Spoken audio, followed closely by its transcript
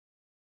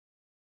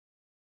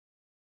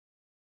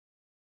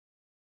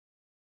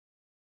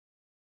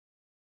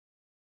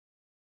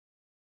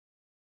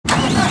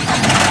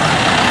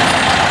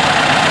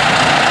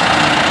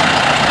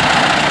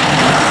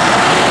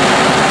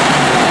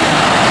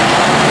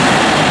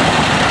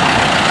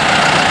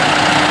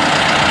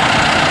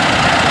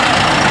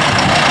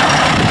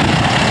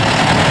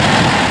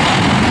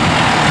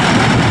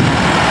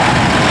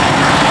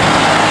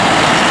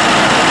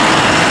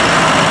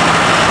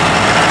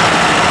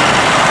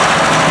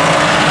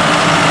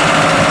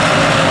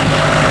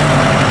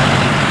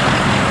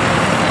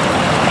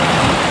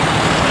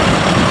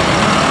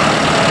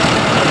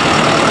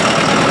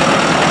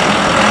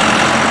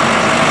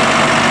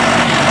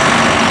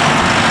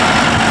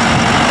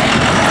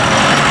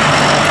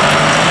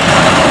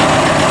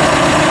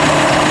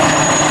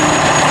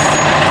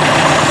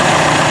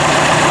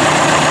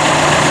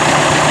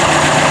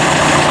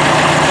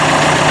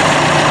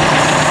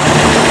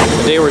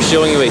we're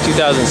showing you a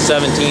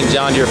 2017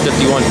 John Deere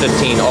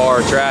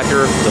 5115R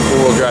tractor. It's a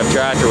four-wheel drive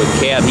tractor with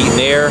cab heat and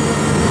air.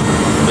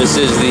 This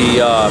is the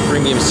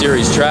premium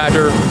series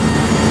tractor.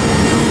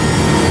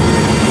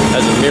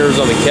 Has the mirrors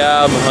on the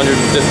cab,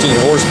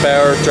 115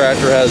 horsepower.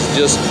 Tractor has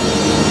just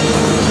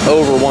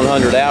over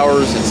 100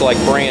 hours. It's like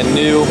brand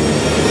new.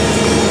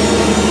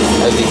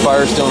 Has the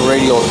Firestone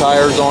Radial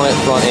tires on it,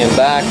 front and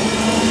back.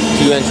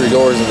 2 entry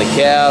doors in the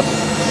cab.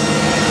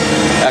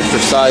 Extra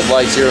side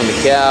lights here in the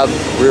cab.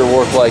 Rear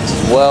work lights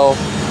as well.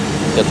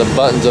 Got the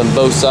buttons on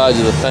both sides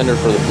of the fender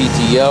for the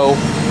PTO.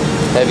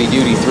 Heavy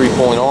duty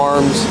 3-point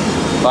arms.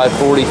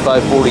 540,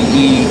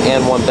 540E,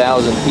 and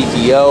 1000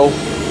 PTO.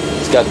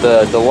 It's got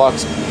the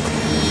Deluxe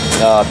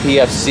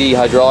PFC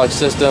hydraulic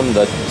system,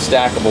 the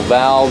stackable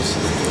valves,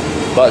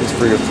 buttons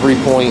for your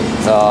 3-point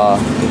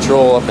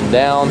control up and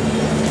down.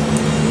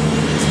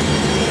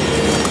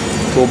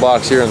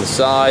 Toolbox here on the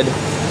side.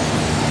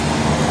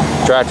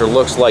 Tractor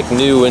looks like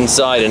new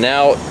inside and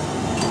out.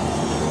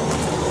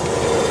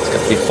 It's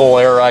got the full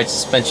air ride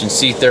suspension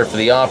seat there for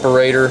the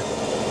operator.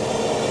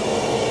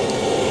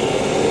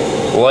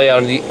 The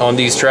layout on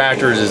these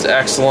tractors is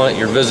excellent.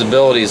 Your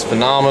visibility is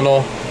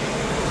phenomenal.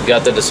 You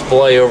got the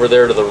display over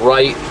there to the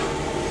right.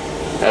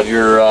 Have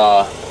your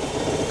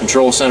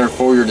control center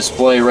for your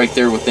display right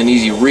there within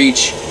easy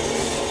reach.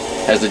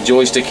 Has the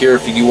joystick here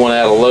if you do want to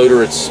add a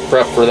loader, it's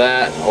prepped for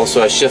that. Also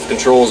has shift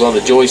controls on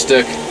the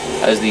joystick.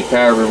 Has the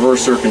power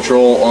reverser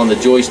control on the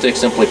joystick.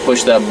 Simply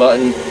push that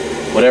button.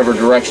 Whatever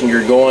direction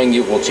you're going,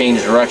 it will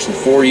change direction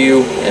for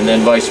you, and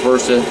then vice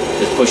versa.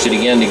 Just push it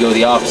again to go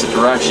the opposite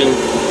direction.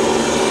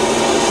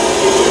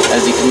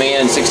 As the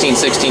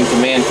 1616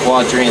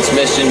 CommandQuad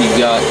Transmission, you've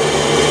got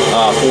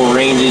 4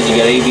 ranges. You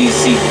got A, B,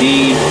 C,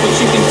 D, which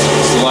you can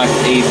select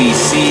A, B,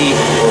 C,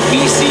 or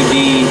B, C,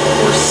 D,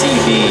 or C,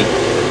 D.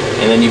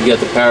 And then you've got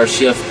the power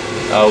shift,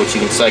 which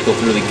you can cycle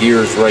through the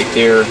gears right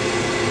there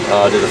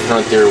to the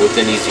front there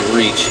within easy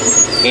reach.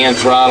 Hand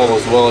throttle,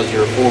 as well as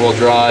your 4-wheel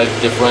drive,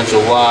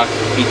 differential lock,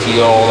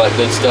 PTO, all that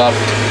good stuff.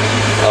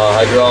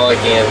 Hydraulic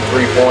and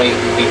 3-point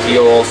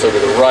PTO also to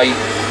the right.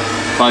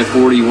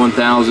 540,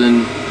 1000,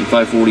 and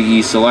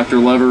 540E selector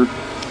lever.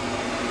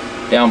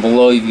 Down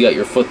below you've got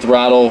your foot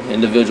throttle,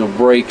 individual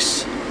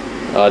brakes,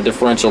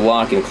 differential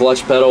lock and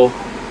clutch pedal.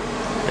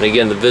 And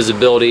again, the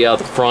visibility out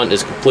the front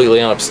is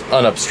completely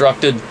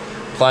unobstructed.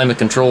 Climate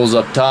controls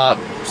up top,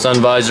 sun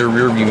visor,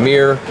 rear view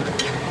mirror.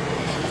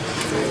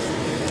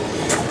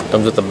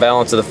 Comes with the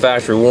balance of the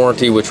factory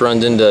warranty, which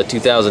runs into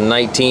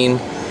 2019.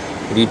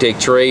 We do take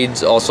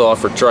trades, also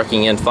offer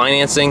trucking and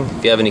financing.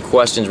 If you have any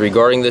questions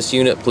regarding this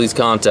unit, please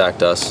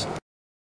contact us.